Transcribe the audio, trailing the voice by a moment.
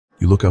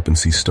You look up and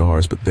see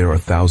stars, but there are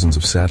thousands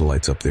of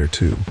satellites up there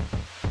too.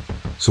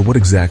 So what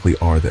exactly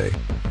are they,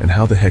 and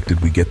how the heck did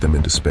we get them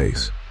into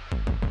space?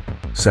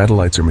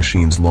 Satellites are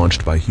machines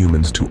launched by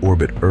humans to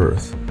orbit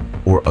Earth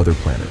or other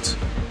planets.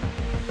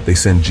 They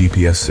send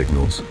GPS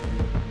signals,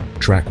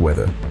 track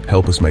weather,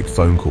 help us make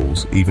phone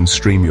calls, even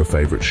stream your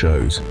favorite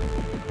shows.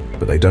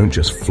 But they don't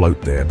just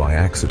float there by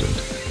accident.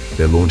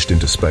 They're launched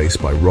into space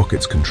by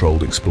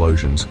rockets-controlled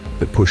explosions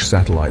that push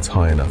satellites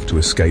high enough to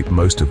escape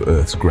most of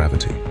Earth's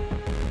gravity.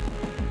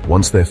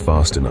 Once they're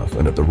fast enough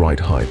and at the right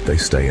height, they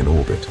stay in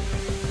orbit,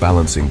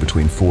 balancing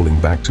between falling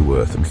back to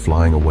Earth and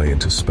flying away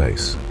into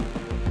space.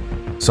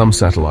 Some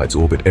satellites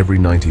orbit every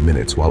 90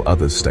 minutes while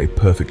others stay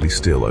perfectly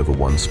still over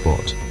one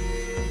spot.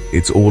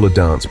 It's all a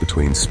dance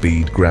between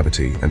speed,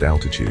 gravity, and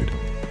altitude.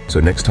 So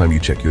next time you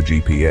check your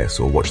GPS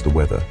or watch the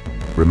weather,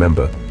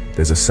 remember,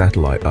 there's a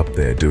satellite up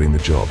there doing the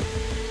job.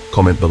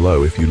 Comment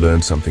below if you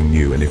learned something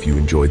new, and if you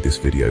enjoyed this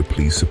video,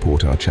 please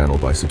support our channel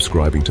by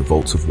subscribing to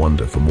Vaults of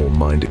Wonder for more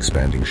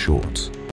mind-expanding shorts.